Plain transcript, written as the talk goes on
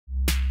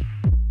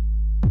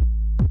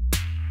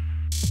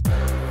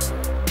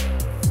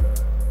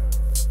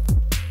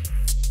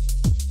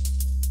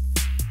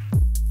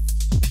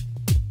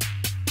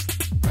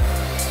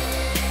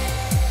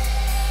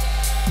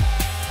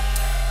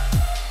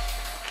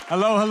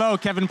Hello, hello,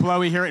 Kevin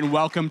Palowie here, and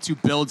welcome to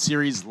Build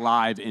Series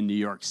live in New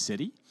York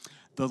City.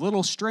 The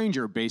Little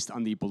Stranger, based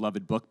on the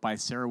beloved book by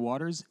Sarah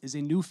Waters, is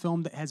a new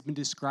film that has been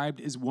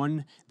described as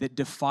one that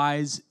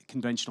defies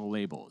conventional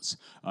labels.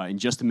 In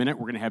just a minute,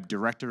 we're going to have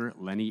director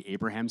Lenny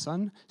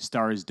Abramson,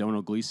 stars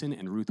Domhnall Gleeson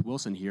and Ruth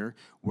Wilson here,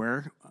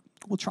 where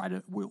we'll try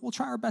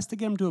our best to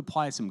get them to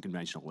apply some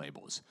conventional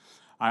labels.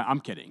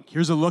 I'm kidding.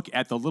 Here's a look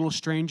at The Little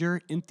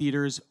Stranger in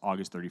theaters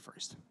August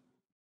 31st.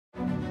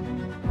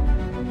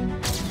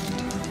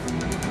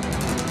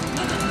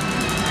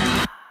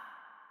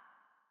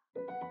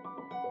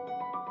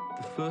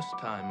 The first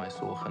time I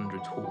saw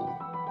Hundreds Hall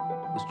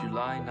was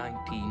July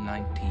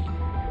 1919.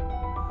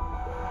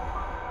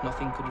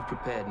 Nothing could have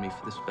prepared me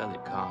for the spell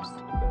it cast.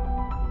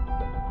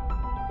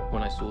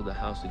 When I saw the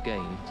house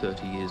again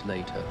 30 years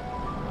later,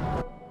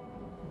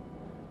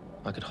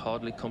 I could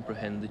hardly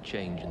comprehend the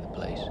change in the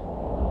place.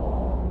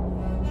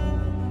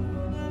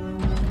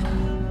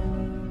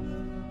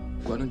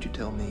 Why don't you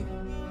tell me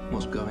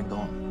what's going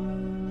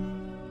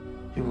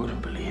on? You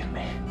wouldn't believe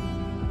me.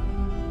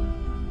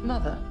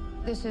 Mother,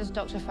 this is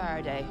Dr.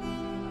 Faraday.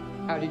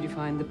 How did you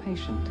find the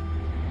patient?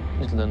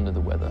 A little under the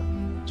weather.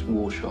 It's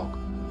war shock.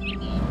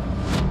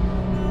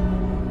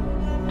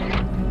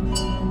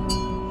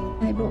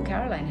 They brought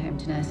Caroline home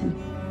to nurse him.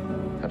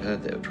 I'd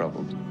heard they were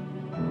troubled.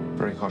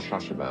 Very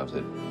hush-hush about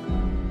it.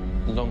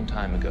 A long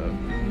time ago.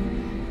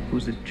 Who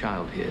was the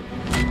child here?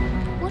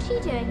 What are you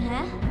doing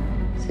here?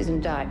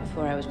 Susan died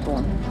before I was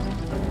born.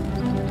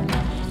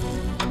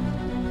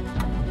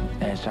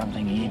 There's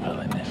something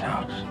evil in this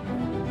house.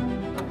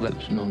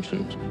 That's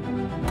nonsense.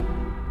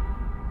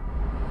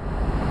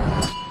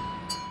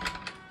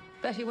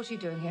 Betty, what are you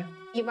doing here?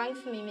 You rang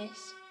for me,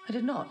 miss. I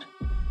did not.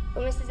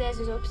 Well, Mrs. Ayres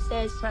was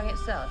upstairs. Rang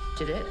itself,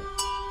 did it?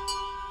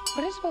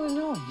 What is all the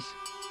noise?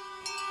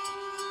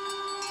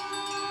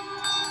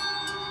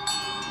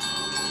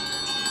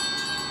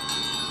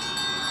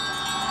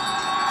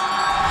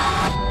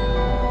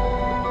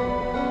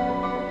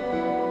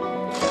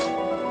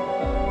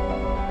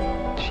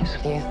 She's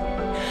here.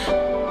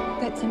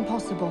 That's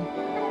impossible.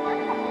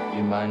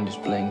 Your mind is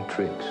playing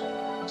tricks.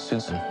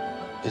 Susan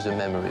is a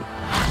memory.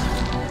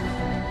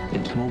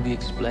 It can all be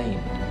explained.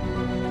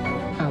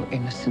 How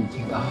innocent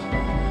you are.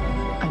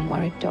 I'm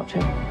worried, Doctor.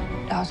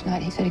 Last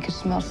night he said he could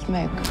smell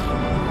smoke.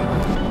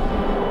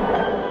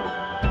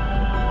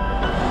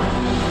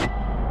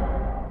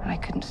 I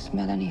couldn't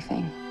smell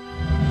anything.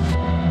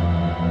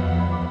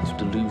 His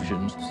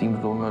delusions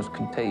seemed almost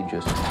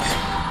contagious.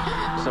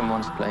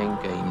 Someone's playing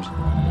games.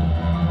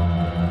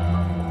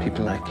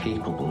 People are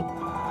capable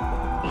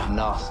of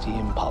nasty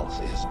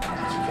impulses.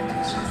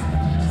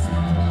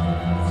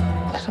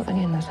 There's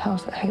something in this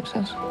house that hates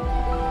us.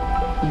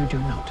 You do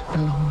not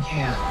belong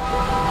here.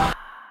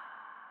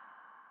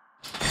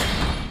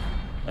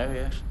 Oh,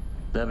 yes.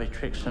 There'll be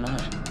tricks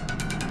tonight.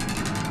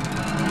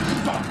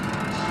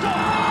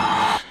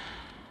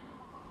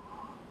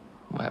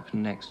 What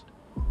happened next?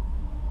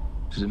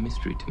 It was a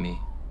mystery to me.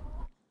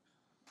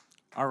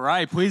 All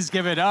right, please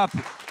give it up.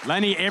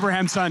 Lenny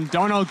Abramson,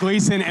 Domhnall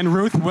Gleeson, and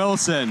Ruth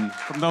Wilson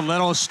from The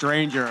Little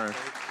Stranger.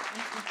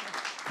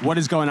 What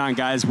is going on,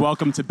 guys?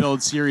 Welcome to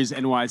Build Series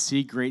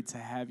NYC. Great to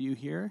have you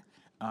here.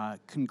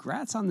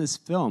 Congrats on this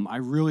film. I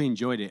really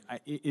enjoyed it.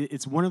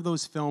 It's one of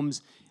those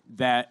films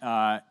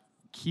that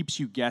keeps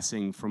you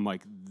guessing from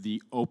like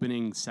the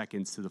opening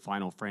seconds to the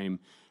final frame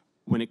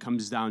when it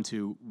comes down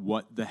to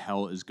what the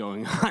hell is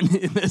going on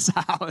in this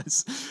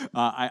house.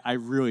 I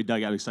really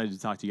dug it. I'm excited to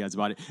talk to you guys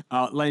about it.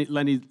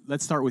 Lenny,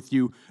 let's start with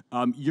you.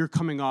 You're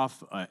coming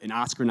off an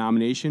Oscar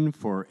nomination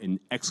for an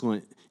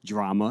excellent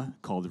drama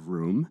called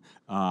Room.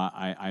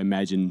 I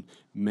imagine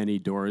many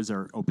doors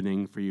are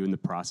opening for you in the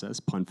process,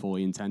 pun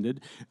fully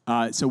intended.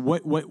 So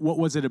what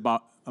was it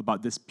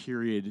about this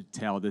period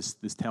tale, this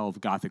tale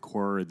of Gothic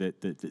horror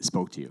that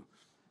spoke to you?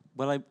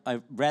 Well, I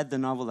read the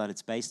novel that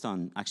it's based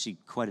on actually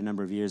quite a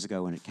number of years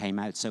ago when it came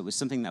out, so it was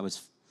something that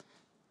was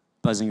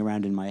buzzing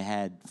around in my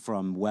head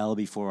from well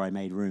before I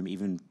made Room,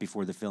 even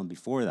before the film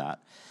before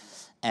that.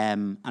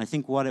 And I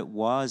think what it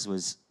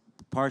was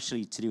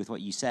partially to do with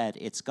what you said.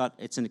 It's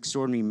an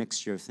extraordinary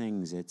mixture of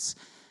things.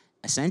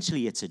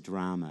 Essentially it's a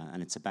drama,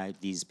 and it's about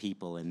these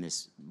people in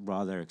this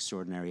rather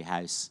extraordinary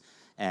house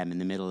in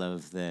the middle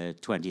of the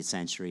 20th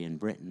century in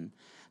Britain.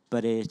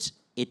 But it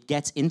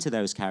gets into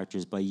those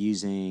characters by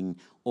using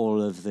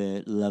all of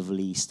the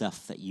lovely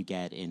stuff that you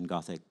get in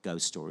Gothic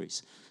ghost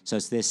stories. So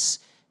it's this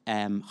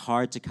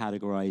hard to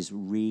categorize,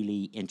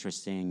 really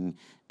interesting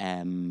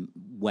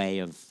way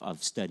of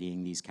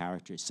studying these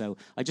characters. So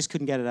I just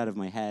couldn't get it out of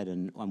my head.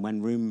 And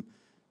when Room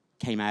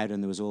came out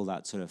and there was all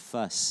that sort of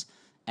fuss,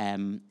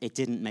 it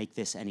didn't make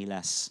this any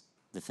less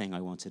the thing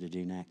I wanted to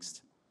do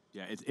next.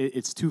 Yeah,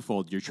 it's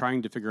twofold. You're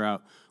trying to figure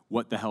out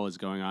what the hell is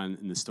going on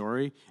in the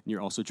story, and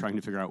you're also trying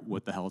to figure out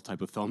what the hell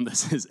type of film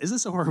this is. Is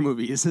this a horror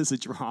movie? Is this a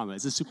drama?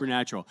 Is this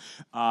supernatural?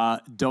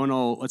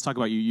 Domhnall, let's talk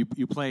about you.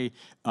 You play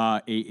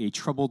a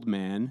troubled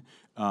man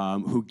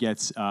who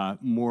gets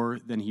more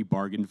than he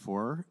bargained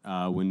for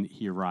when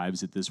he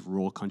arrives at this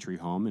rural country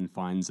home and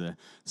finds a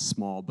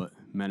small but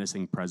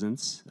menacing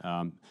presence.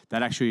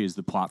 That actually is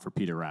the plot for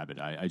Peter Rabbit.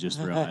 I just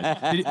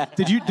realized.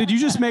 Did you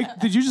just make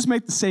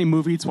the same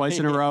movie twice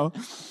in a row?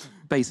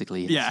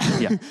 Basically, yes.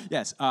 Yeah.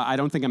 Yes. I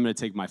don't think I'm going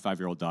to take my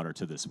 5-year-old daughter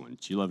to this one.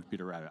 She loved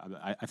Peter Rabbit.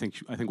 I think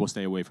we'll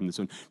stay away from this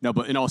one. No,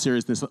 but in all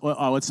seriousness,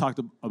 let's talk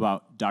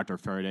about Dr.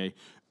 Faraday.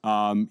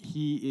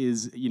 He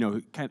is,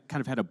 kind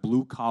of had a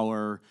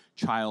blue-collar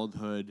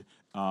childhood,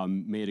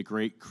 made a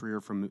great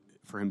career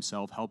for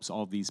himself, helps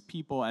all these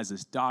people as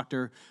this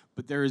doctor,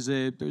 but there's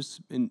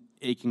an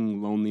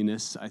aching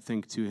loneliness, I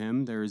think, to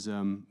him. There's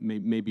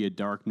maybe a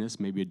darkness,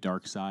 maybe a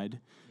dark side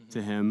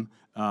to him.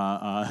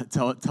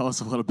 Tell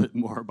us a little bit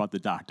more about the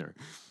doctor.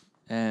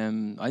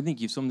 I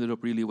think you've summed it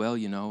up really well,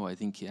 I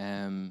think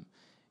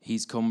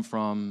he's come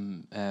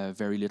from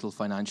very little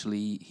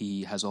financially.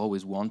 He has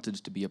always wanted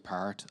to be a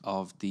part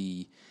of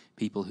the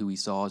people who he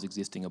saw as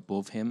existing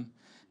above him,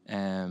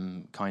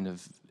 kind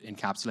of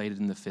encapsulated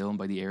in the film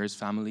by the Ayres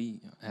family.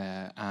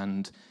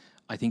 And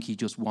I think he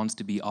just wants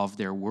to be of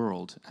their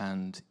world.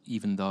 And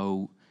even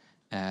though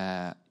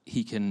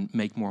he can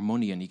make more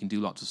money and he can do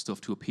lots of stuff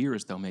to appear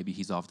as though maybe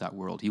he's of that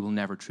world, he will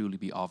never truly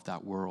be of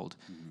that world.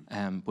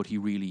 But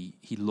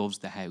he loves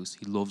the house,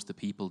 he loves the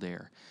people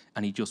there,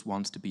 and he just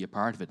wants to be a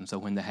part of it. And so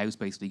when the house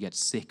basically gets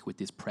sick with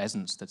this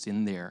presence that's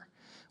in there,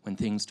 when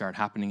things start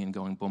happening and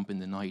going bump in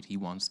the night, he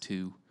wants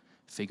to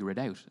figure it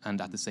out. And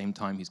at the same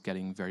time, he's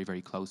getting very,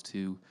 very close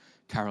to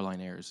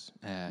Caroline Ayres,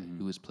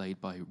 who is played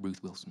by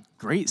Ruth Wilson.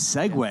 Great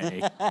segue.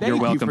 You're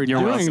welcome. Thank you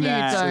for doing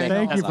that.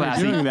 Thank you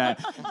for doing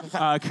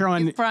that.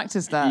 Caroline. You've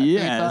practiced that.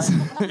 Yes.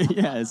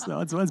 Yes.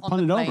 Let's put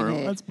it over.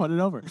 here. Let's put it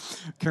over.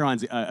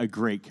 Caroline's a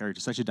great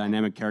character, such a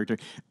dynamic character,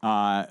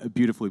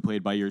 beautifully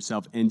played by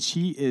yourself. And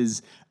she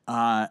is,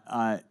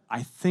 I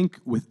think,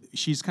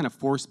 she's kind of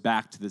forced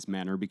back to this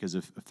manor because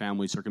of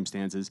family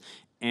circumstances.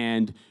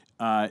 And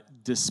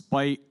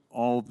despite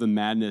all of the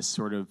madness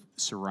sort of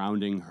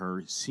surrounding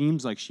her,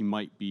 seems like she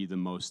might be the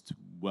most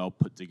well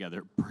put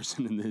together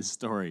person in this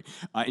story,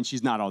 and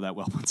she's not all that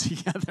well put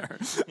together.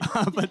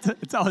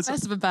 But tell us.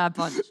 Best of a bad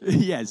bunch.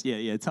 Yes,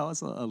 yeah. Tell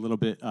us a little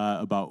bit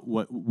about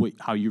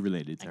how you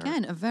related to her.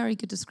 Again, a very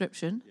good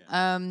description.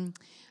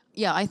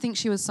 Yeah. I think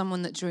she was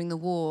someone that during the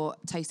war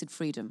tasted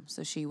freedom.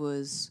 So she'd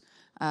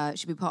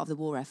be part of the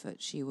war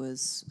effort. She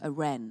was a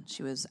wren.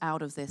 She was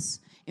out of this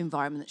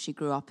environment that she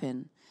grew up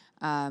in,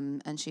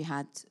 and she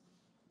had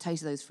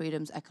tasted those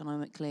freedoms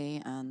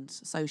economically and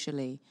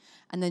socially,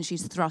 and then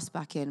she's thrust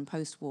back in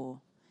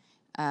post-war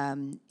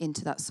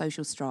into that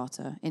social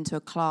strata, into a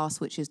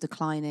class which is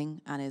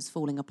declining and is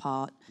falling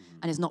apart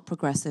and is not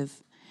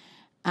progressive,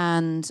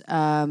 and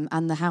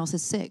the house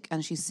is sick,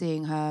 and she's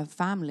seeing her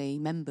family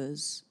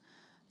members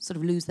sort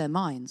of lose their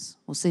minds,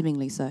 or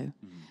seemingly so.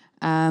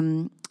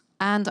 And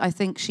I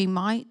think she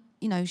might,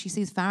 she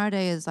sees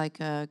Faraday as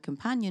like a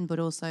companion, but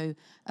also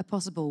a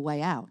possible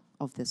way out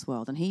of this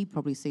world, and he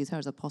probably sees her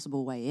as a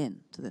possible way in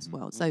to this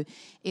world. So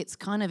it's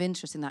kind of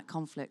interesting, that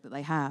conflict that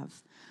they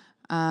have.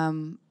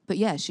 But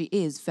yeah, she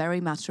is very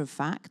matter of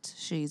fact.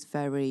 She's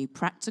very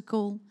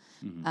practical,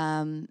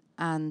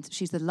 and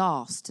she's the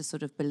last to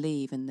sort of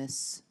believe in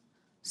this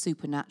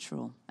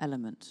supernatural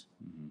element.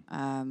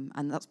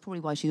 And that's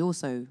probably why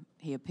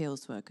he appeals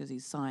to her, because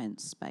he's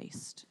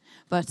science-based.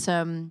 But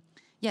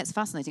yeah, it's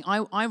fascinating.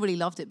 I really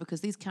loved it because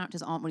these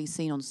characters aren't really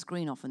seen on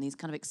screen often, these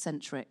kind of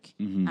eccentric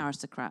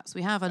aristocrats.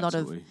 We have a lot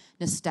of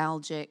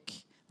nostalgic,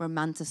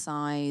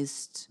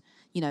 romanticized,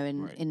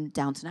 in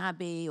Downton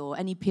Abbey or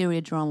any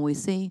period drama we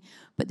see.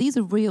 But these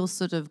are real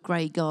sort of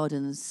Grey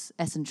Gardens,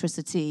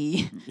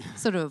 eccentricity,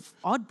 sort of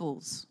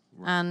oddballs.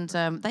 And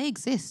they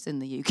exist in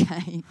the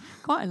UK,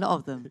 quite a lot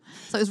of them.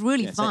 So it's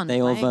really fun.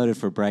 They all voted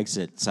for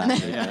Brexit,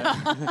 sadly.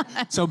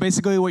 So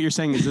basically what you're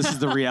saying is this is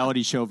the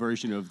reality show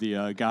version of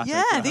the Gothic.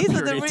 Yeah, these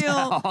are the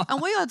real...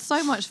 And we had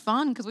so much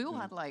fun because we all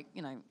had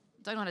Donald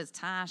had his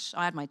tash,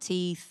 I had my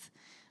teeth.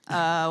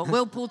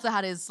 Will Poulter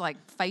had his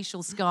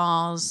facial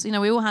scars.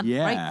 We all had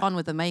great fun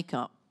with the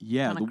makeup.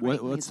 Yeah,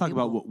 let's talk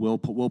about what Will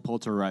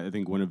Poulter, I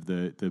think one of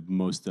the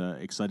most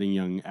exciting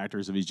young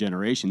actors of his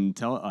generation.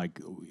 Tell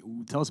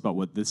us about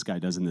what this guy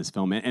does in this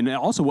film, and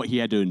also what he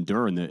had to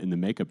endure in the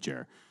makeup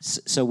chair.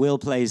 So Will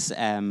plays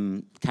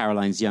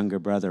Caroline's younger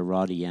brother,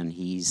 Roddy, and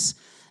he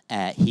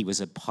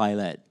was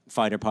a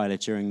fighter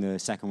pilot during the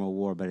Second World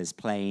War, but his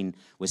plane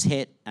was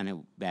hit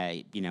and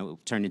it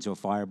turned into a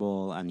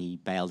fireball, and he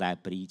bailed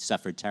out, but he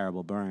suffered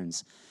terrible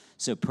burns.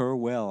 So poor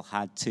Will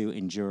had to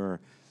endure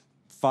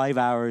 5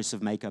 hours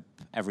of makeup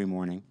every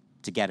morning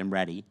to get him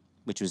ready,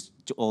 which was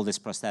all this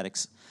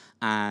prosthetics,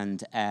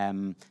 and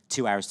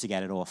 2 hours to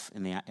get it off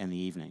in the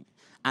evening.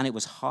 And it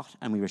was hot,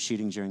 and we were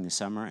shooting during the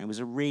summer. It was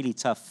a really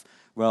tough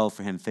role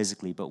for him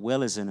physically, but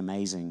Will is an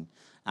amazing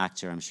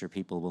actor. I'm sure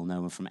people will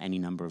know him from any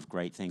number of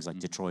great things, like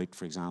Detroit,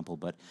 for example.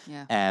 But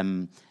Yeah.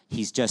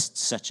 he's just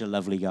such a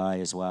lovely guy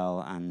as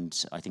well,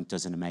 and I think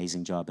does an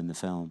amazing job in the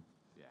film.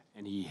 Yeah.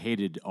 And he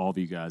hated all of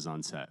you guys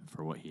on set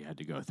for what he had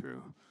to go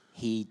through.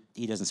 He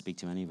doesn't speak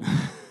to anybody.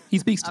 He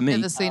speaks to I've me.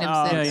 never seen him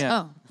since.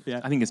 yeah.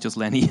 Oh. I think it's just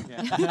Lenny.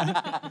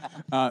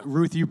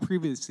 Ruth, you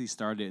previously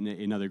starred in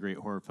another great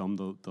horror film,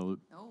 the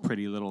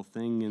Pretty Little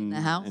Thing in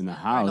The House. In the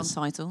Very long House.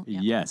 title.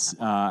 Yeah. Yes.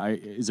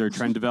 Is there a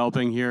trend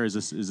developing here? Is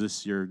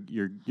this your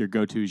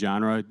go-to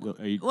genre?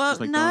 Are you Well,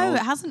 just like no, Domhnall?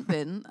 it hasn't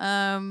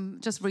been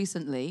just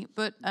recently.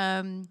 But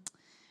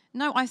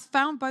no, I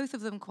found both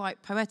of them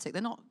quite poetic.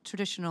 They're not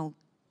traditional.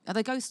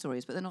 They're ghost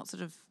stories, but they're not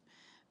sort of,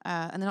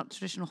 and they're not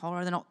traditional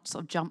horror. They're not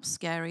sort of jump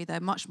scary.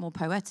 They're much more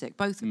poetic,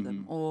 both of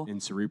them, or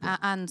And cerebral.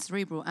 and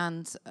cerebral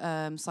and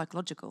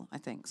psychological. I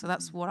think so.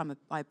 That's what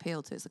I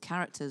appeal to. It's the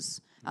characters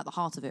at the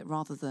heart of it,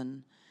 rather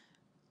than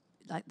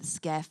like the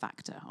scare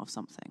factor of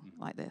something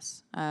like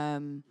this.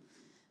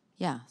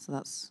 Yeah, so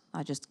that's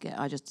I just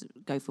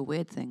go for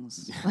weird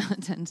things. I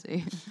tend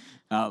to.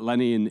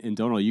 Lenny and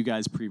Domhnall, you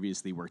guys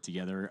previously worked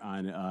together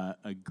on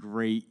a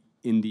great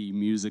indie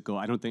musical.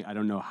 I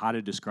don't know how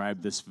to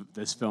describe this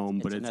film,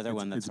 but it's another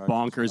one that's it's hard to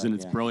bonkers describe, and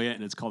it's yeah. brilliant,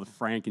 and it's called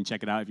Frank. And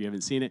check it out if you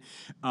haven't seen it.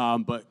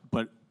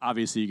 But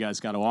obviously you guys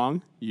got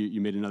along. You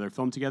made another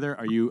film together.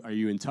 Are you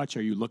in touch?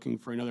 Are you looking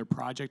for another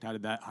project? How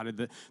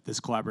did this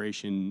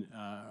collaboration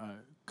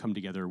come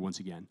together once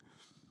again?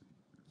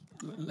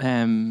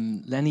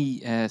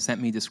 Lenny sent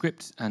me the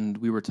script, and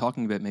we were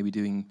talking about maybe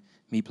doing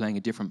me playing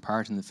a different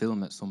part in the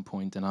film at some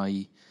point, and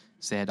I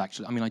said,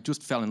 actually, I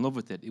just fell in love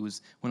with it. It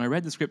was, when I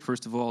read the script,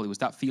 first of all, it was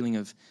that feeling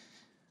of,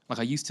 like,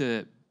 I used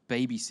to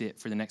babysit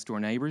for the next door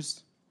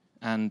neighbors,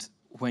 and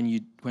when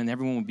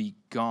everyone would be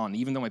gone,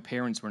 even though my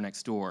parents were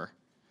next door,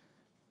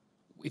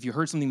 if you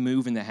heard something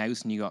move in the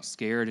house and you got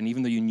scared, and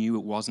even though you knew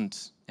it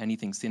wasn't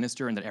anything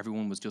sinister and that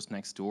everyone was just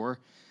next door,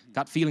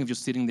 that feeling of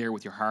just sitting there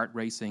with your heart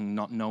racing,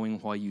 not knowing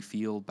why you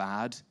feel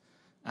bad,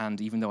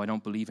 and even though I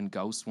don't believe in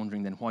ghosts,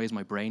 wondering then why is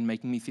my brain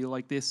making me feel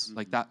like this?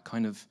 Like that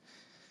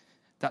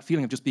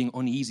feeling of just being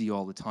uneasy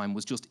all the time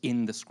was just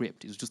in the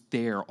script. It was just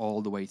there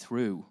all the way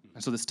through.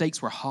 And so the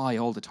stakes were high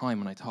all the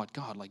time, and I thought,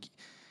 God, like,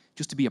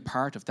 just to be a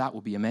part of that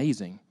would be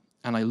amazing.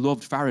 And I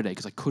loved Faraday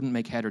because I couldn't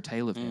make head or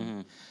tail of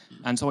him.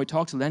 And so I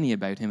talked to Lenny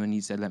about him, and he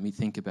said, let me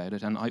think about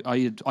it. And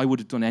I would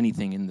have done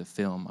anything in the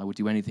film. I would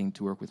do anything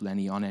to work with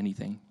Lenny on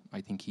anything.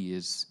 I think he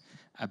is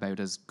about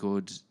as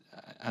good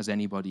as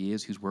anybody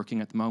is who's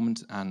working at the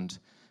moment. And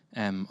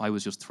I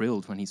was just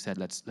thrilled when he said,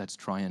 let's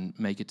try and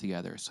make it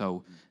together.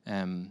 So,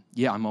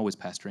 yeah, I'm always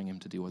pestering him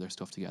to do other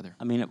stuff together.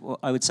 I mean,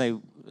 I would say,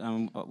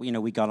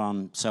 we got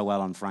on so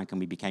well on Frank, and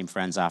we became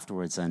friends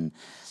afterwards, and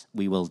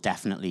we will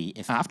definitely...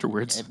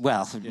 Afterwards? It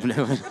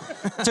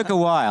took a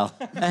while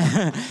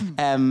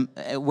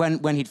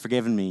when he'd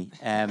forgiven me.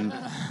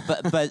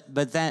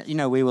 But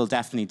then, we will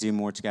definitely do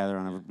more together,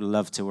 and I would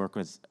love to work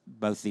with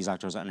both these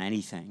actors on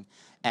anything.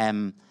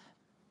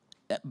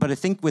 But I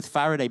think with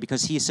Faraday,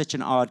 because he is such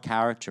an odd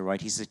character, right?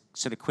 He's a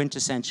sort of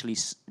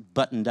quintessentially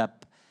buttoned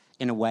up,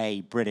 in a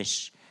way,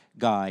 British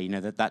guy.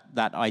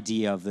 That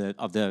idea of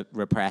the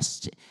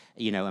repressed,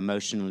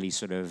 emotionally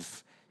sort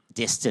of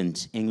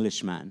distant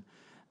Englishman.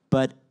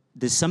 But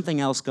there's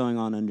something else going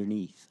on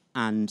underneath,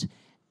 and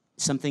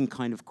something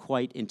kind of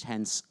quite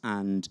intense,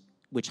 and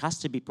which has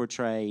to be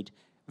portrayed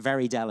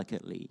very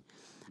delicately.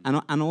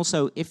 And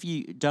also,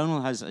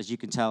 Domhnall has, as you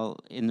can tell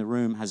in the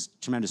room, has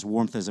tremendous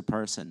warmth as a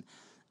person.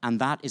 And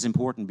that is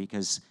important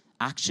because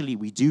actually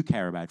we do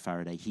care about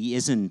Faraday. He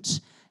isn't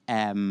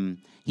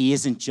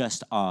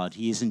just odd.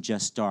 He isn't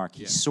just dark.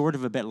 He's sort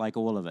of a bit like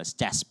all of us,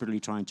 desperately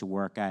trying to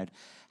work out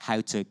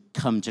how to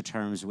come to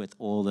terms with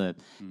all the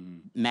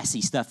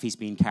messy stuff he's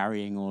been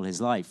carrying all his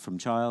life from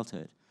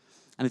childhood.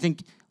 And I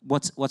think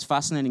what's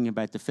fascinating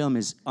about the film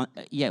is,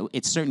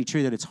 it's certainly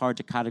true that it's hard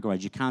to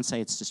categorize. You can't say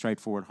it's a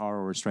straightforward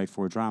horror or a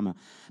straightforward drama.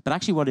 But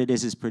actually what it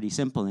is pretty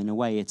simple in a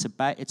way. It's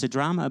a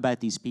drama about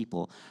these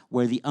people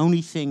where the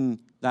only thing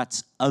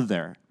that's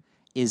other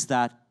is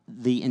that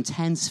the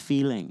intense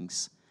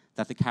feelings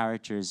that the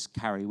characters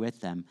carry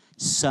with them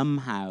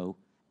somehow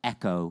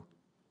echo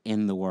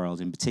in the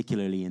world, and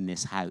particularly in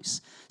this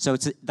house. So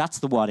that's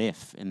the what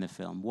if in the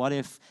film. What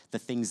if the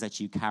things that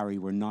you carry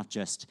were not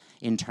just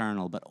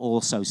internal, but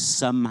also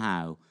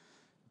somehow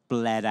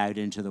bled out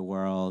into the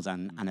world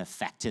and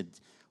affected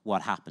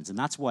what happens? And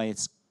that's where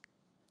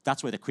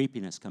the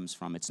creepiness comes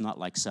from. It's not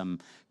like some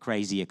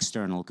crazy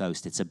external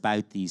ghost. It's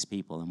about these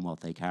people and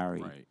what they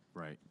carry.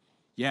 Right.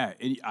 Yeah,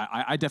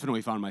 I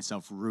definitely found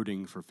myself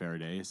rooting for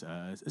Faraday,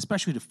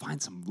 especially to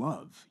find some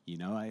love.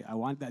 I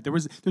want that.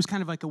 There's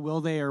kind of like a will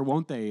they or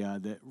won't they,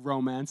 the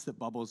romance that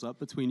bubbles up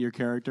between your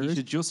characters. You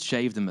should just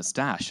shave the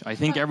moustache. I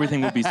think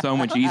everything would be so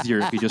much easier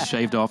if you just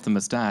shaved off the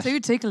moustache. Too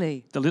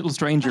tickly. The little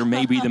stranger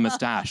may be the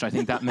moustache. I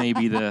think that may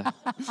be the...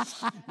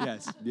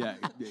 Yes, yeah,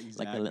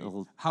 exactly. Like a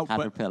little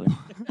caterpillar.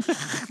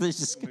 There's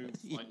just...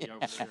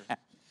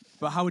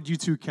 But how would you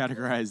two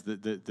categorize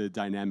the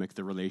dynamic,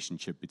 the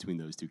relationship between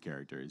those two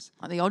characters?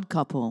 Like the odd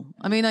couple.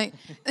 I mean, I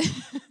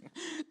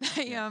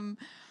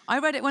I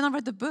read it when I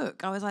read the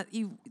book. I was like,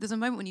 there's a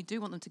moment when you do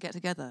want them to get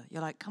together.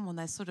 You're like, come on,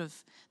 they're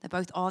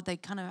both odd. They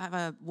kind of have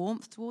a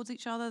warmth towards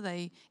each other.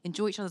 They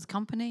enjoy each other's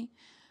company.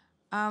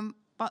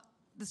 But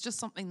there's just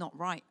something not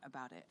right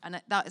about it. And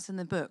that is in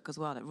the book as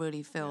well. It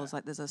really feels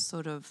like there's a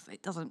sort of,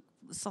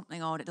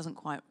 something odd. It doesn't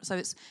quite. So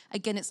it's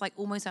like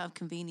almost out of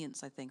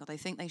convenience, I think. Or they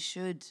think this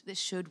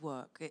should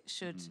work. It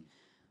should,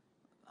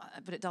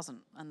 but it doesn't.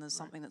 And there's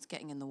something that's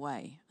getting in the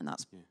way. And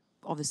that's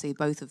obviously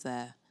both of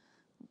their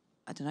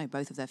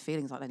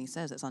feelings, like Lenny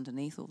says, that's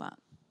underneath all that.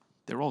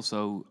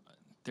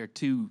 They're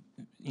two,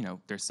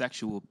 they're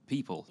sexual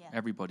people. Yeah.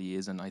 Everybody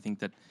is. And I think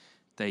that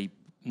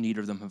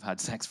neither of them have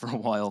had sex for a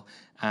while,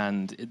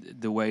 and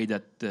the way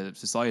that the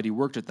society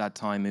worked at that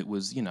time, it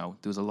was, there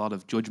was a lot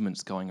of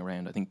judgments going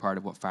around. I think part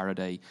of what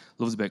Faraday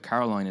loves about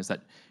Caroline is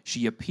that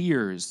she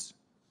appears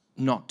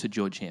not to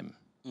judge him,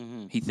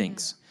 he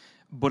thinks.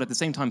 But at the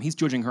same time, he's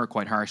judging her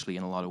quite harshly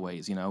in a lot of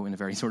ways, in a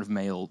very sort of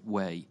male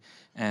way.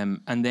 And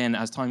then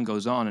as time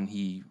goes on and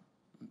he,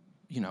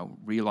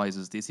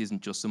 realizes this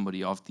isn't just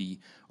somebody of the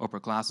upper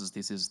classes,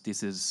 this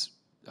is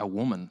a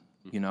woman,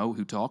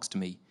 who talks to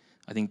me.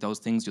 I think those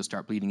things just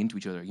start bleeding into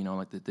each other,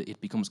 it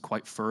becomes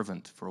quite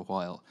fervent for a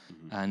while.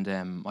 And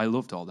I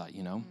loved all that,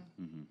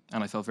 And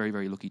I felt very,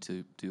 very lucky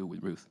to do it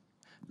with Ruth,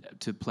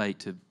 to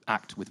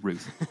act with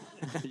Ruth.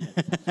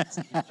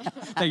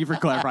 Thank you for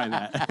clarifying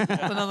that.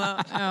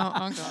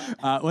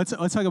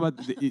 Let's talk about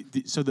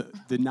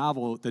the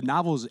novel. The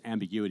novel's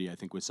ambiguity, I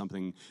think, was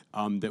something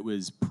that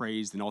was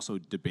praised and also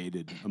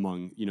debated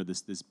among,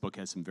 this book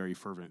has some very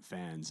fervent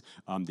fans.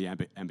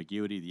 The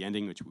ambiguity, the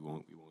ending, which we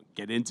won't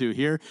get into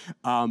here.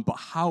 But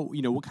how,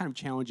 what kind of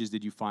challenges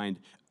did you find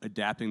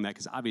adapting that?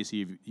 Because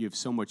obviously you have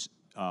so much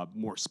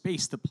more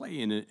space to play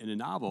in a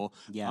novel.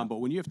 Yeah.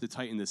 But when you have to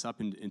tighten this up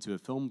into a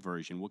film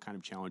version, what kind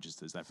of challenges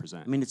does that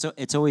present? I mean,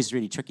 it's always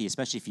really tricky,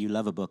 especially if you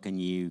love a book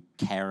and you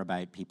care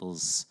about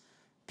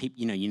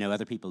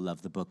other people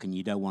love the book, and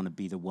you don't want to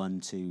be the one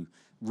to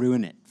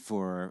ruin it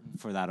for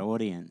that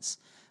audience.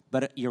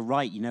 But you're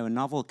right, a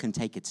novel can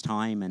take its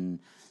time and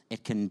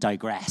it can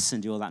digress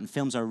and do all that. And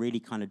films are really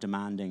kind of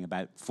demanding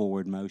about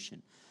forward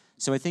motion.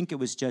 So I think it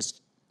was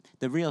just,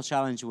 the real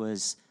challenge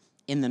was,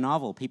 in the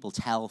novel, people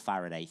tell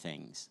Faraday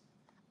things.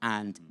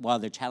 And while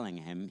they're telling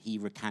him, he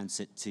recounts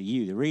it to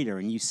you, the reader,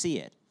 and you see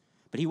it.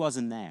 But he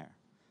wasn't there.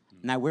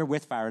 Now, we're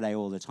with Faraday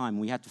all the time.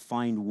 We had to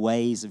find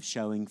ways of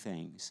showing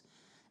things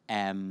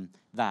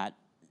that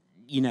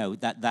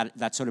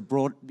sort of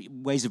brought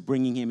ways of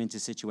bringing him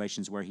into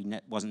situations where he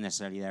wasn't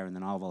necessarily there in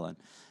the novel.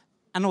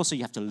 And also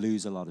you have to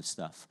lose a lot of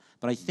stuff.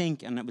 But I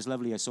think, and it was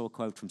lovely, I saw a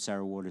quote from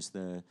Sarah Waters,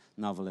 the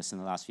novelist, in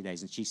the last few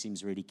days, and she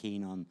seems really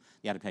keen on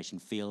the adaptation,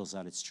 feels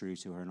that it's true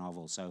to her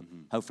novel. So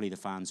hopefully the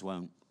fans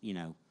won't,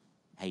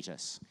 hate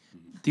us.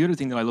 The other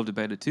thing that I loved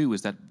about it too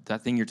is that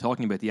thing you're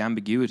talking about, the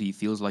ambiguity,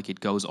 feels like it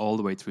goes all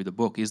the way through the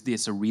book. Is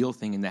this a real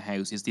thing in the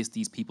house? Is this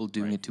these people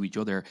doing it to each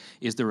other?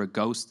 Is there a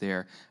ghost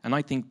there? And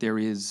I think there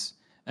is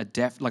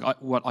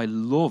what I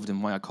loved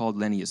and why I called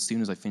Lenny as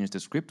soon as I finished the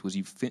script was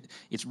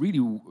it's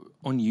really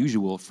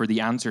unusual for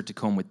the answer to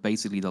come with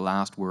basically the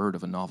last word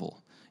of a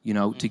novel,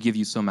 to give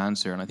you some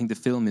answer. And I think the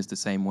film is the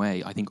same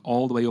way. I think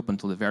all the way up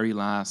until the very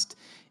last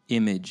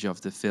image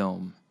of the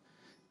film,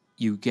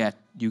 you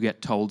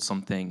get told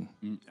something,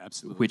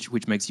 absolutely,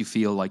 which makes you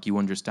feel like you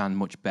understand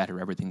much better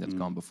everything that's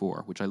gone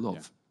before, which I love.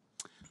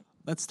 Yeah.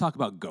 Let's talk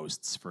about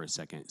ghosts for a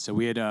second. So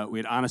we had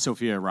Anna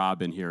Sophia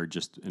Robb in here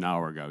just an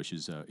hour ago.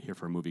 She's here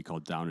for a movie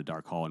called Down a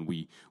Dark Hall, and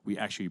we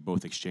actually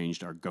both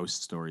exchanged our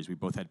ghost stories. We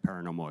both had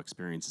paranormal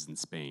experiences in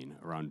Spain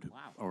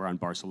around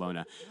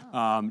Barcelona.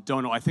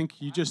 Domhnall, I think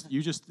you just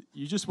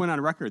went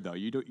on record though.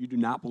 You do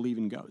not believe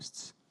in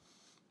ghosts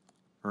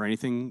or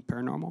anything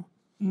paranormal.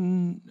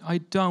 I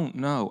don't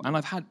know, and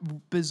I've had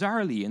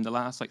bizarrely in the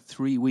last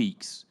 3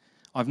 weeks.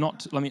 I've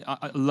not. I mean,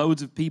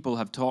 loads of people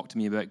have talked to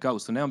me about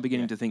ghosts, so now I'm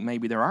beginning to think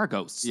maybe there are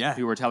ghosts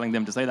who are telling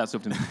them to say that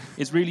stuff to me.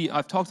 It's really.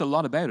 I've talked a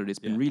lot about it. It's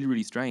been really,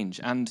 really strange.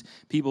 And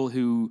people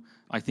who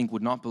I think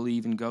would not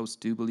believe in ghosts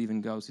do believe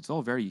in ghosts. It's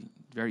all very,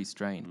 very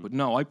strange. But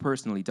no, I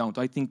personally don't.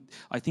 I think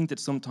that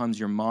sometimes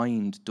your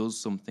mind does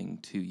something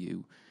to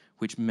you,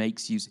 which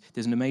makes you.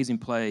 There's an amazing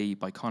play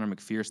by Conor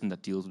McPherson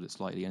that deals with it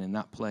slightly, and in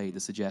that play,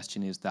 the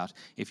suggestion is that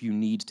if you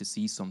need to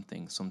see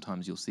something,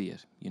 sometimes you'll see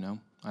it.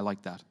 I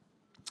like that.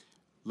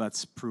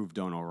 Let's prove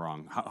Domhnall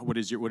wrong. What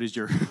is your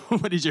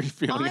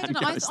feeling on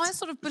ghosts? I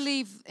sort of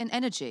believe in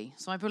energy.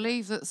 So I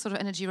believe that sort of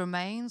energy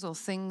remains, or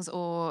things,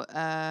 or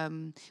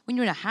when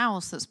you're in a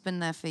house that's been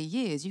there for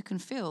years, you can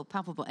feel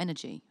palpable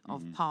energy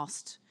of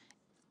past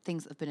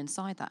things that have been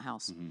inside that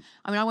house.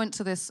 I mean, I went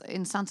to this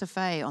in Santa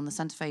Fe on the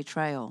Santa Fe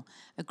Trail.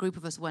 A group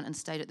of us went and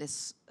stayed at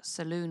this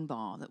saloon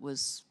bar that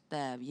was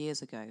there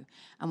years ago,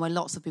 and where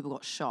lots of people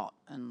got shot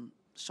in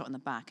the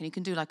back. And you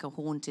can do a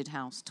haunted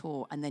house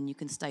tour, and then you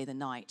can stay the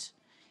night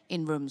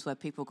in rooms where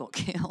people got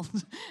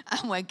killed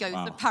and where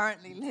ghosts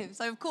apparently live.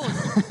 So, of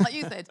course, like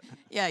you said,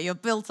 you're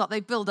built up. They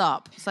build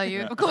up. So,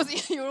 of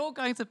course, you're all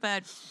going to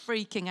bed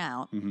freaking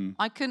out.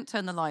 I couldn't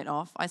turn the light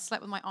off. I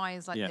slept with my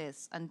eyes like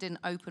this and didn't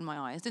open my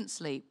eyes, didn't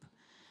sleep.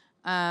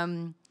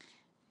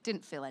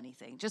 didn't feel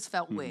anything. Just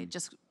felt weird.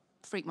 Just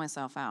freaked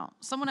myself out.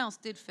 Someone else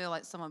did feel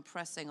like someone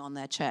pressing on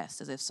their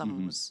chest, as if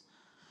someone was.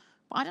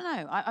 But I don't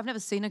know. I've never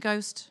seen a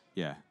ghost.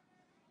 Yeah.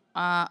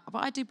 But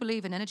I do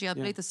believe in energy. I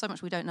believe there's so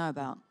much we don't know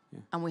about,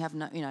 and we have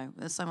no.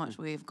 There's so much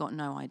we've got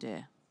no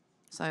idea.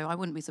 So I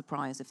wouldn't be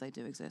surprised if they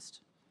do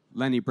exist.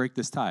 Lenny, break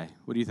this tie.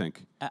 What do you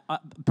think?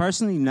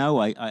 Personally, no.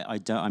 I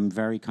don't. I'm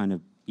very kind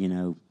of,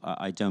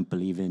 I don't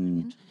believe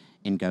in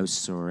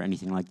ghosts or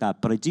anything like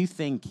that. But I do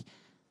think,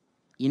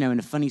 in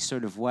a funny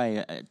sort of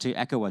way, to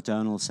echo what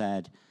Domhnall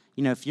said,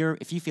 if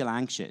you feel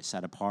anxious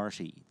at a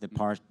party,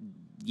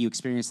 you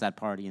experience that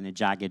party in a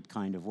jagged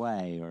kind of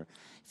way, or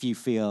if you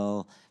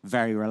feel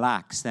very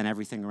relaxed, then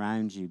everything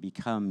around you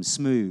becomes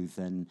smooth.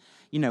 And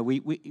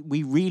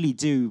we really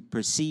do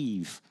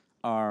perceive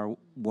our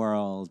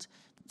world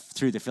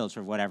through the filter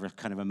of whatever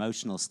kind of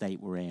emotional state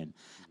we're in.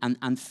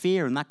 And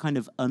fear and that kind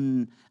of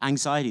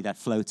anxiety that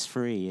floats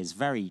free is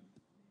very,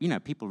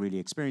 people really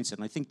experience it.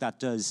 And I think that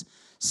does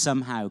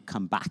somehow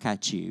come back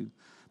at you.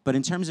 But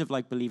in terms of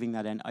like believing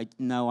that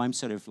I'm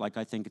sort of like,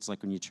 I think it's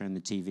like when you turn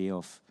the TV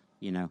off,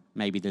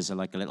 maybe there's a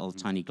little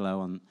tiny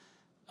glow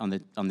on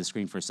the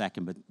screen for a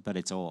second, but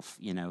it's off,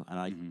 and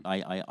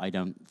I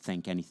don't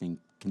think anything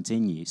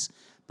continues.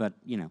 But,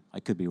 I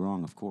could be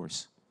wrong, of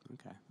course.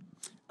 Okay.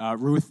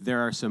 Ruth, there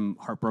are some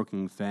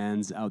heartbroken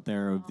fans out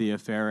there of the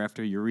affair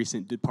after your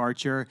recent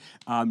departure.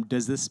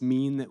 Does this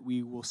mean that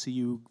we will see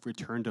you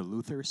return to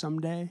Luther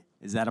someday?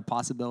 Is that a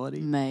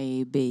possibility?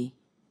 Maybe.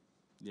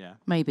 Yeah.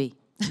 Maybe.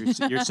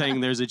 You're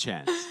saying there's a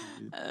chance.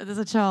 There's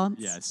a chance.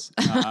 Yes.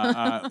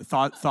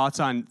 Thoughts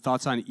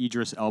on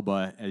Idris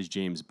Elba as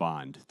James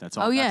Bond? That's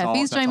all. Oh yeah, if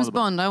he's James all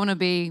Bond, I want to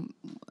be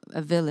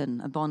a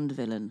villain, a Bond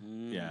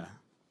villain. Yeah.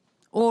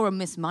 Or a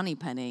Miss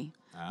Moneypenny.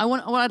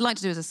 What I'd like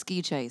to do is a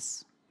ski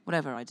chase.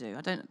 Whatever I do,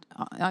 I don't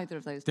either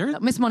of those.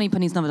 Miss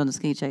Moneypenny's never done a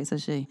ski chase,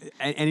 has she?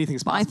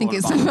 Anything's but possible. I think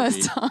it's the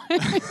first time.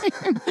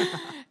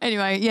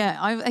 Anyway,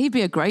 yeah, he'd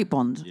be a great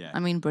Bond. Yeah. I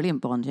mean,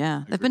 brilliant Bond. Yeah,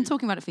 Agreed. They've been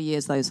talking about it for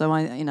years though, so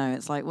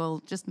it's like,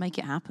 well, just make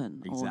it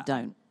happen or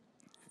don't.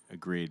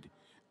 Agreed.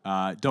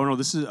 Domhnall,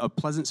 this is a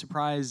pleasant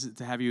surprise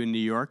to have you in New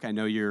York. I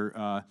know you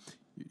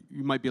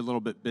might be a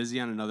little bit busy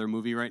on another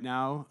movie right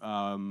now.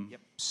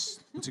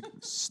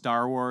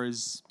 Star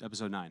Wars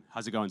Episode 9.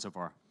 How's it going so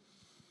far?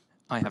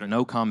 I have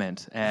no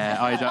comment.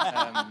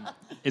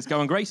 It's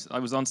going great. I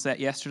was on set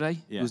yesterday.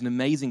 Yeah. It was an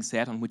amazing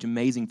set on which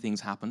amazing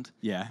things happened.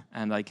 Yeah.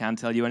 And I can't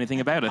tell you anything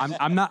about it.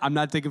 I'm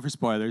not digging for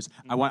spoilers.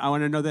 I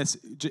want to know this.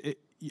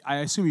 I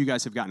assume you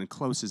guys have gotten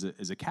close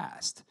as a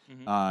cast.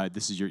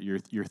 This is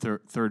your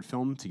third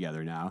film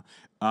together now.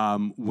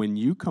 When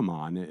you come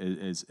on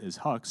as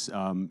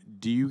Hux,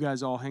 do you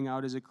guys all hang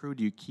out as a crew?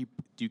 Do you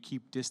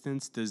keep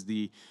distance? Is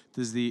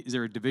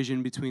there a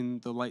division between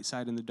the light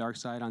side and the dark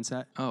side on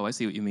set? Oh, I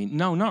see what you mean.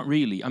 No, not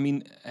really. I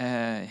mean,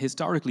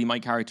 historically, my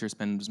character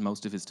spends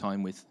most of his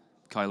time with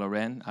Kylo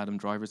Ren, Adam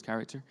Driver's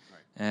character.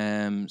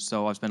 Right.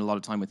 So I've spent a lot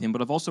of time with him,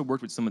 but I've also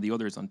worked with some of the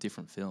others on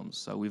different films.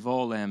 So we've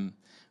all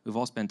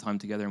spent time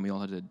together, and we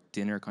all had a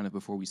dinner kind of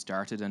before we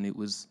started, and it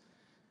was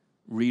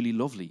really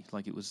lovely.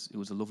 Like it was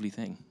a lovely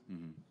thing.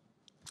 Mm-hmm.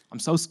 I'm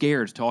so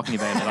scared talking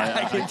about it.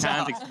 I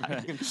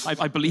can't.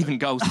 I believe in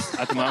ghosts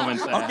at the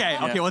moment. Okay,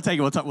 we'll take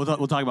it. We'll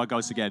talk about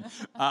ghosts again.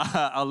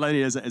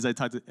 Lenny, as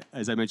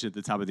I mentioned at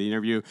the top of the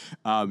interview,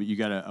 you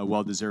got a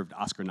well-deserved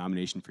Oscar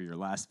nomination for your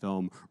last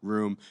film,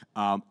 Room.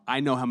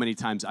 I know how many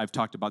times I've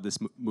talked about this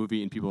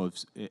movie and people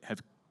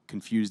have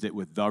confused it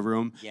with The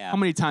Room. Yeah. How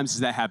many times has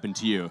that happened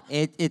to you?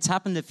 It's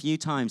happened a few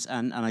times,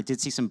 and I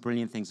did see some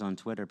brilliant things on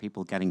Twitter,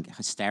 people getting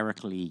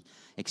hysterically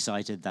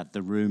excited that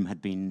The Room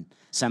had been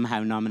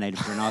somehow nominated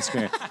for an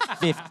Oscar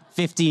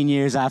 15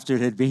 years after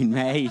it had been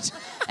made.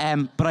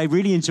 But I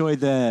really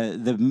enjoyed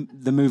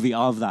the movie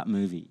of that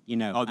movie,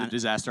 Oh, The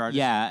Disaster Artist?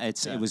 Yeah,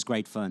 it was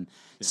great fun.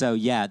 Yeah. So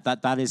yeah,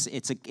 that is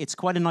it's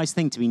quite a nice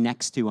thing to be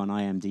next to on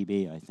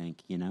IMDb, I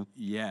think,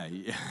 Yeah.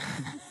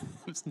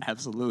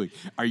 Absolutely.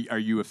 Are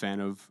you a fan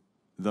of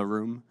The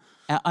Room?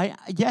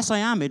 Yes, I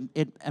am.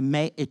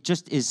 It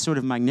just is sort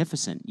of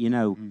magnificent,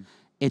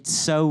 It's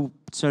so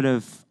sort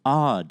of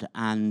odd,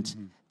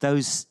 and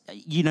those,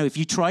 if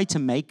you try to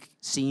make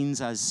scenes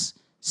as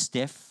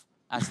stiff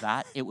as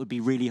that, it would be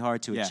really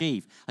hard to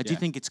achieve. I do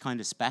think it's kind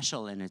of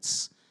special in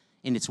its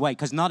way,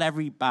 because not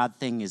every bad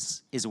thing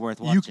is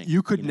worth watching.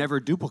 You could never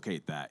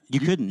duplicate that.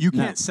 You couldn't. You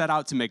can't set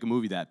out to make a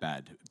movie that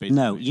bad. Basically.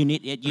 No, you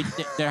need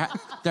there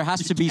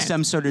has to be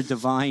some sort of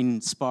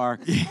divine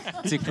spark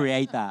to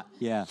create that.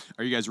 Yeah.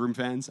 Are you guys Room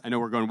fans? I know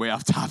we're going way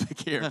off topic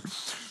here.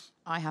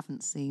 I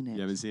haven't seen it.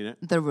 You haven't seen it?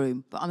 The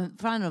Room, but I'm a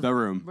fan of The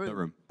Room. The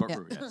Room. Yeah.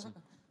 Yes.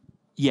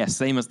 Yes,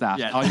 same as that.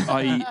 Yeah.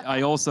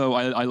 I also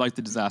like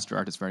The Disaster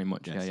Artist very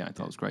much. Yes. Yeah, I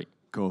thought it was great.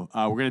 Cool.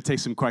 We're going to take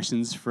some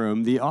questions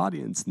from the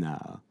audience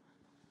now.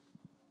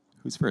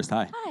 Who's first?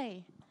 Hi.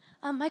 Hi.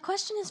 My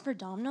question is for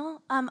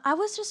Domhnall. I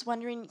was just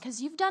wondering,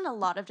 because you've done a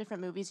lot of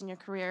different movies in your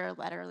career,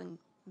 in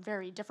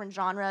very different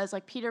genres,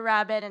 like Peter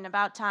Rabbit and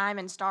About Time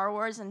and Star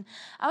Wars, and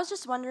I was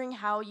just wondering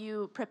how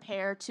you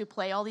prepare to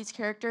play all these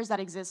characters that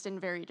exist in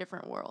very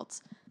different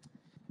worlds.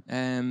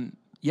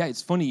 Yeah,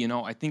 it's funny, you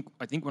know. I think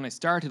when I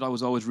started, I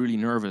was always really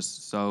nervous.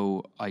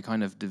 So I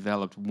kind of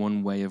developed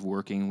one way of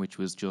working, which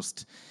was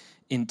just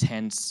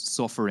intense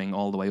suffering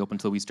all the way up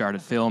until we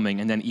started filming,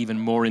 and then even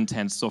more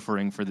intense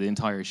suffering for the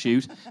entire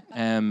shoot.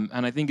 And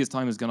I think as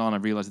time has gone on,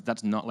 I've realized that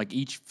that's not like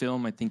each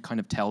film. I think kind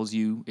of tells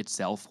you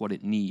itself what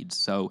it needs.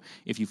 So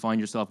if you find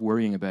yourself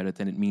worrying about it,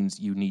 then it means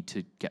you need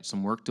to get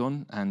some work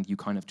done, and you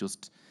kind of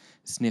just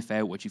sniff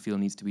out what you feel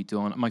needs to be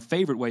done. My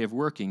favorite way of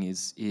working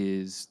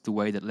is the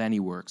way that Lenny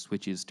works,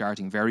 which is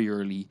starting very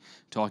early,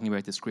 talking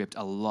about the script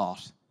a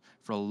lot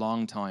for a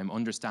long time,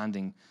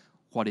 understanding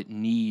what it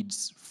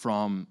needs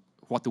from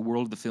what the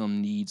world of the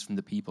film needs from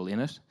the people in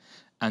it,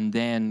 and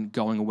then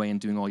going away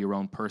and doing all your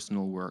own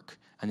personal work,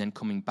 and then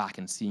coming back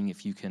and seeing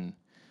if you can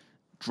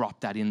drop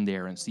that in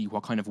there and see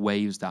what kind of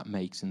waves that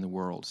makes in the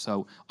world.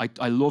 So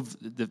I love,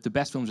 the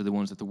best films are the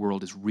ones that the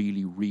world is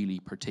really, really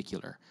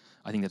particular.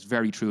 I think that's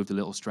very true of The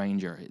Little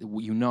Stranger.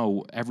 You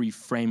know, every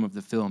frame of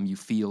the film, you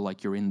feel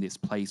like you're in this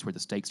place where the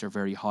stakes are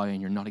very high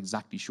and you're not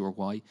exactly sure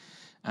why.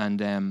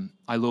 And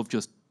I love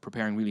just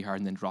preparing really hard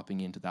and then dropping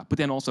into that. But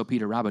then also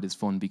Peter Rabbit is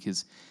fun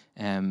because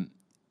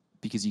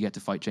you get to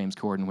fight James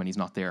Corden when he's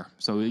not there.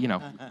 So, you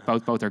know,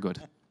 both are good.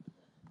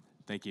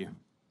 Thank you.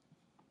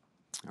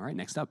 All right,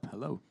 next up,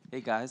 hello. Hey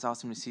guys,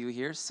 awesome to see you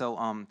here.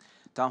 So,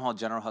 Domhnall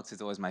General Hux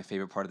is always my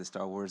favorite part of the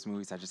Star Wars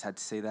movies. I just had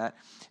to say that.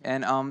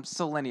 And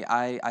so Lenny,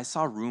 I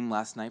saw Room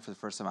last night for the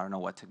first time. I don't know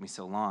what took me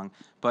so long,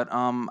 but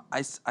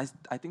I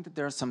think that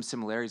there are some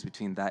similarities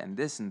between that and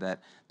this, and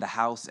that the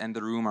house and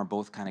the room are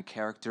both kind of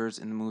characters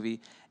in the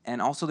movie. And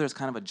also there's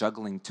kind of a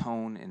juggling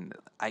tone, and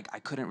I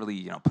couldn't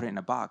really put it in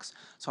a box.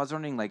 So I was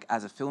wondering, like,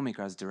 as a filmmaker,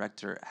 as a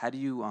director, how do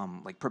you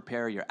like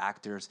prepare your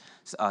actors,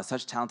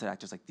 such talented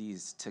actors like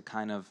these, to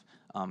kind of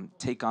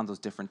take on those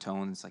different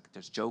tones? Like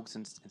there's jokes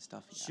and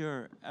stuff. Yeah.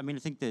 Sure. I mean, I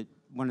think that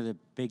one of the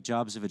big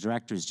jobs of a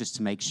director is just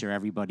to make sure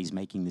everybody's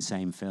making the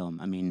same film.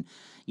 I mean,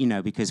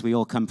 because we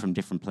all come from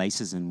different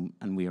places and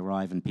we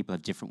arrive and people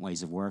have different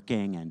ways of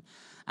working,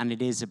 and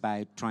it is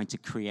about trying to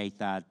create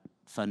that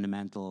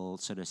fundamental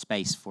sort of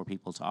space for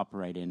people to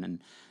operate in,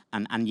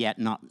 and yet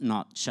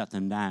not shut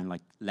them down,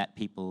 like let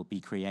people be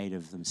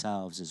creative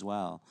themselves as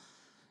well.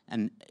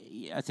 And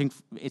I think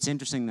it's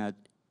interesting that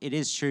it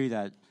is true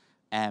that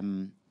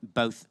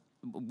both,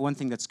 one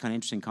thing that's kind of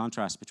interesting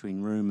contrast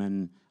between Room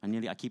and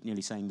I keep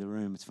nearly saying The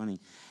Room, it's funny,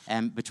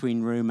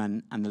 between Room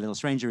and The Little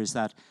Stranger is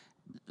that,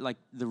 like,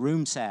 the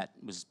Room set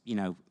was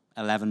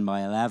 11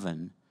 by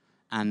 11,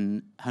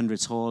 and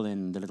Hundreds Hall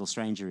in The Little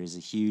Stranger is a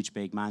huge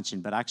big mansion,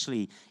 but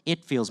actually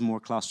it feels more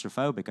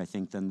claustrophobic, I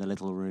think, than The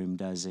Little Room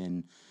does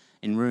in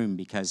Room,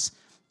 because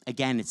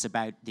again it's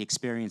about the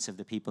experience of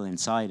the people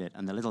inside it,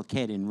 and the little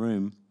kid in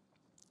Room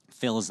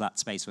fills that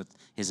space with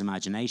his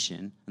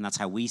imagination, and that's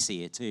how we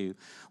see it too.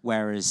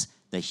 Whereas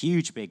the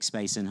huge big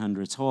space in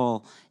Hundreds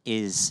Hall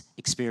is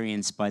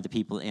experienced by the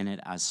people in it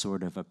as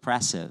sort of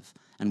oppressive,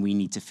 and we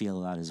need to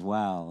feel that as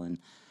well. And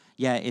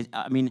yeah,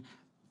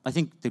 I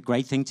think the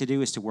great thing to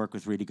do is to work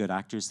with really good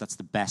actors. That's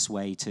the best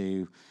way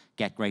to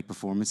get great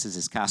performances,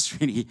 is cast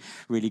really,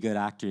 really good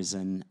actors,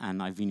 and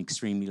I've been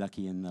extremely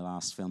lucky in the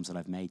last films that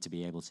I've made to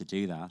be able to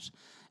do that.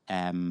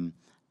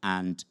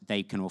 And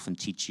they can often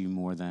teach you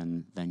more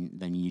than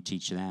you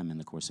teach them in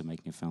the course of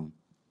making a film.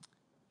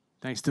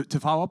 Thanks. To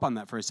follow up on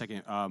that for a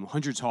second,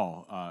 Hundreds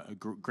Hall, a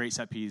great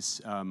set piece.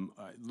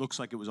 Looks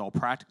like it was all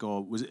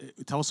practical.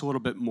 Tell us a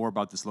little bit more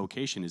about this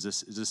location. Is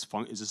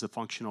this a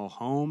functional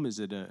home? Is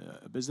it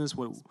a business?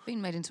 What? It's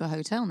been made into a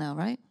hotel now,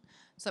 right?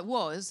 So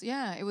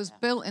it was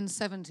built in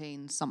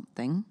 17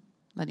 something.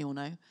 Then you'll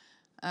know,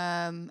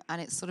 and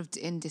it's sort of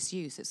in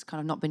disuse. It's kind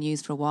of not been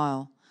used for a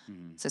while,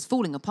 so it's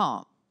falling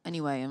apart.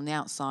 Anyway, on the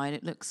outside,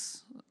 it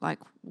looks like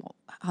what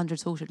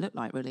Hundreds Hall should look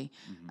like, really.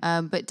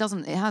 But it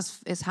doesn't.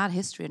 It's had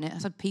history in it.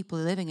 It's had people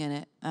living in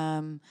it.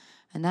 And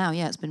now,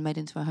 it's been made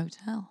into a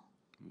hotel.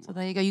 So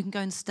there you go. You can go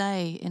and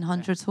stay in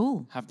Hundreds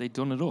Hall. Have they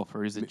done it up,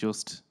 or is it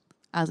just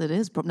as it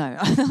is? No,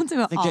 they'll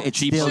do it. I think it's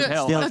still to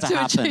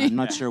happen. I'm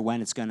not sure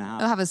when it's going to happen.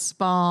 They'll have a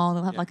spa.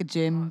 They'll have like a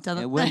gym.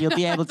 Well, you'll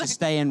be able to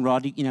stay in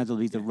Roddy. There'll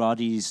be the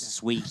Roddy's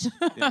suite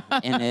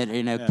in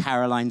it.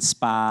 Caroline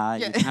Spa.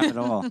 You can have it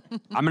all.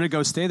 I'm gonna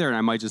go stay there, and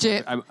I might just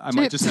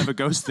have a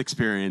ghost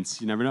experience.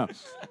 You never know.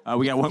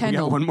 We got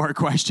one more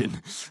question.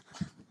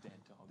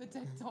 The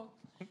dead dog.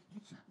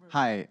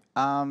 Hi.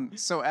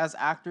 So as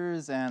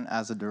actors and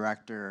as a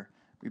director,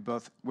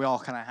 we all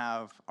kind of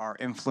have our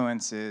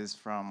influences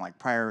from like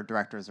prior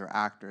directors or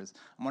actors.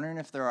 I'm wondering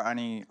if there are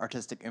any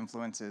artistic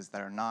influences that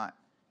are not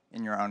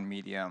in your own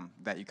medium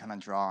that you kind of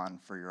draw on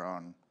for your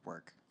own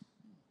work.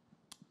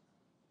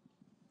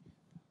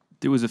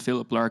 There was a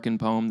Philip Larkin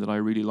poem that I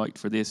really liked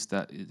for this,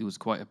 that it was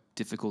quite a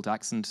difficult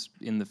accent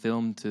in the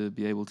film to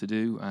be able to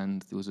do,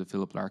 and there was a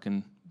Philip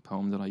Larkin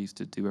poem that I used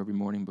to do every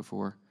morning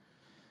before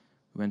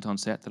we went on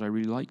set that I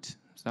really liked.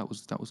 So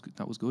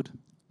that was good.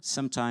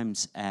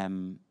 Sometimes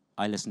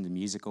I listen to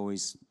music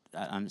always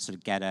and sort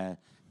of get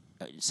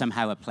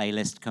somehow a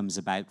playlist comes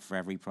about for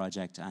every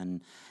project,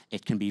 and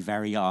it can be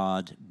very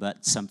odd,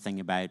 but something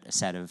about a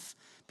set of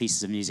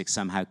pieces of music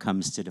somehow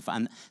comes to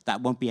define.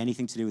 That won't be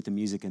anything to do with the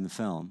music in the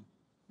film.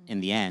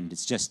 In the end,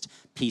 it's just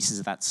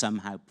pieces that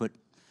somehow put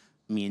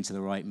me into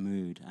the right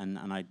mood, and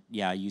I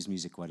use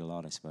music quite a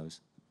lot, I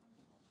suppose.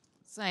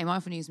 Same. I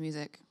often use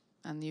music,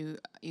 and you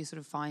sort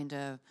of find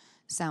a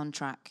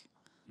soundtrack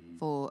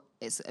for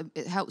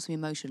it helps me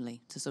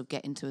emotionally to sort of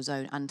get into a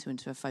zone and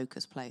into a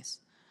focused place.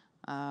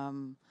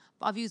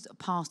 But I've used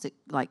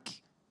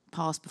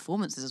past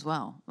performances as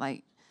well,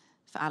 like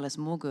for Alice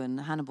Morgan,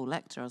 Hannibal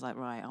Lecter. I was like,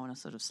 right, I want to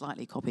sort of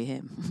slightly copy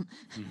him,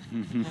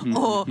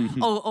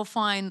 or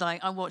find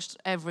like I watched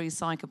every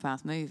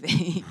psychopath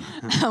movie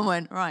and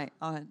went right,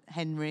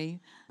 Henry,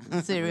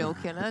 serial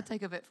killer,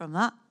 take a bit from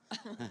that.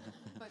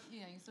 But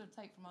you sort of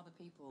take from other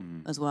people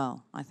as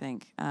well, I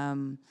think.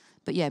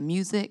 But yeah,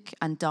 music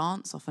and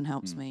dance often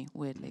helps me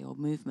weirdly, or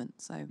movement.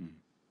 So,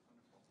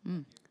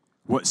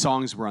 What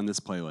songs were on this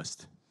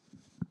playlist?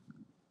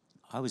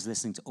 I was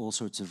listening to all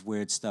sorts of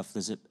weird stuff.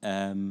 There's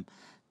a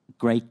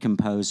great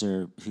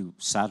composer who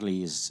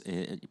sadly is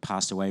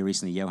passed away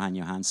recently, Johan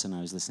Johansson.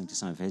 I was listening to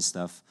some of his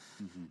stuff,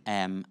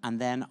 and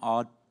then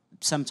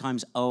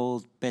sometimes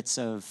old bits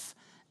of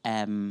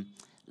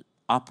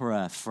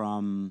opera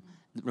from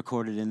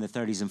recorded in the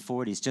 30s and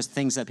 40s. Just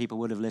things that people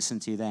would have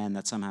listened to then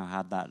that somehow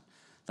had that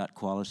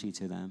quality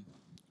to them.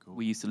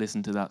 We used to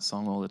listen to that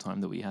song all the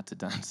time that we had to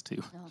dance to.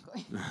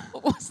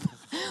 What was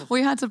that?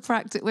 We had to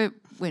practice.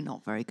 We're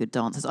not very good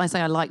dancers. I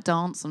say I like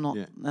dance. I'm not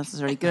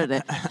necessarily good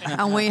at it.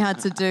 And we had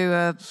to do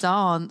a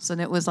dance,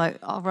 and it was like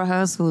our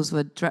rehearsals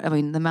were.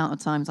 The amount of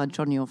times I'd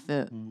trod on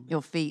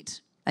your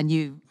feet, and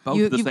you both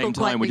at the same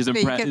time, which is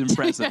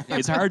impressive.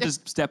 It's hard to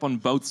step on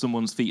both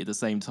someone's feet at the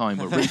same time,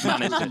 but Ruth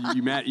managed it.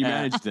 You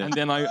managed it, and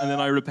then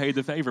I repaid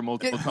the favor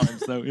multiple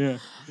times. So yeah.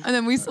 And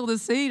then we saw the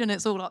scene, and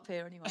it's all up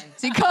here anyway.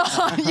 So you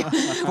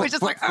can't. We're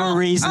just like for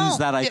reasons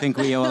that I think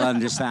we all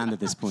understand at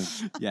this point.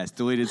 Yes,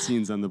 deleted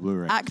scenes on the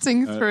Blu-ray.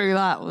 Acting through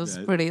that was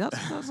pretty.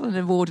 That's an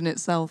award in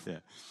itself. Yeah.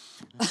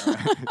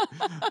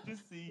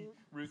 Just see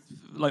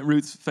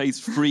Ruth's face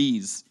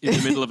freeze in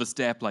the middle of a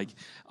step. Like,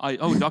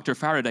 Dr.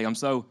 Faraday, I'm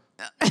so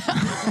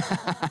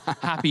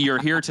happy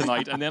you're here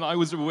tonight. And then I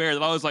was aware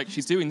that I was like,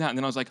 she's doing that. And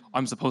then I was like,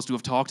 I'm supposed to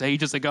have talked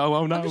ages ago.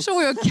 Oh no. I'm sure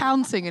we were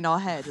counting in our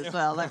head as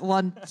well. Like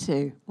 1,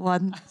 2,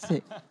 1,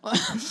 2.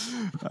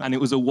 And it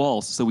was a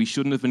waltz, so we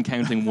shouldn't have been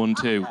counting 1,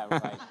 2.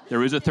 Right.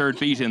 There is a third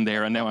beat in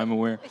there, and now I'm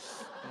aware.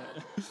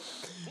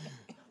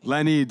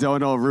 Lenny,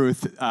 Domhnall,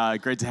 Ruth,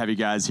 great to have you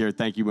guys here.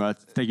 Thank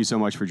you so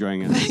much for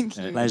joining us. Thank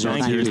you. Pleasure.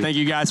 Thank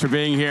you guys for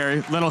being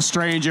here. Little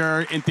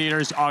Stranger in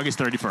theaters August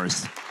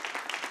 31st.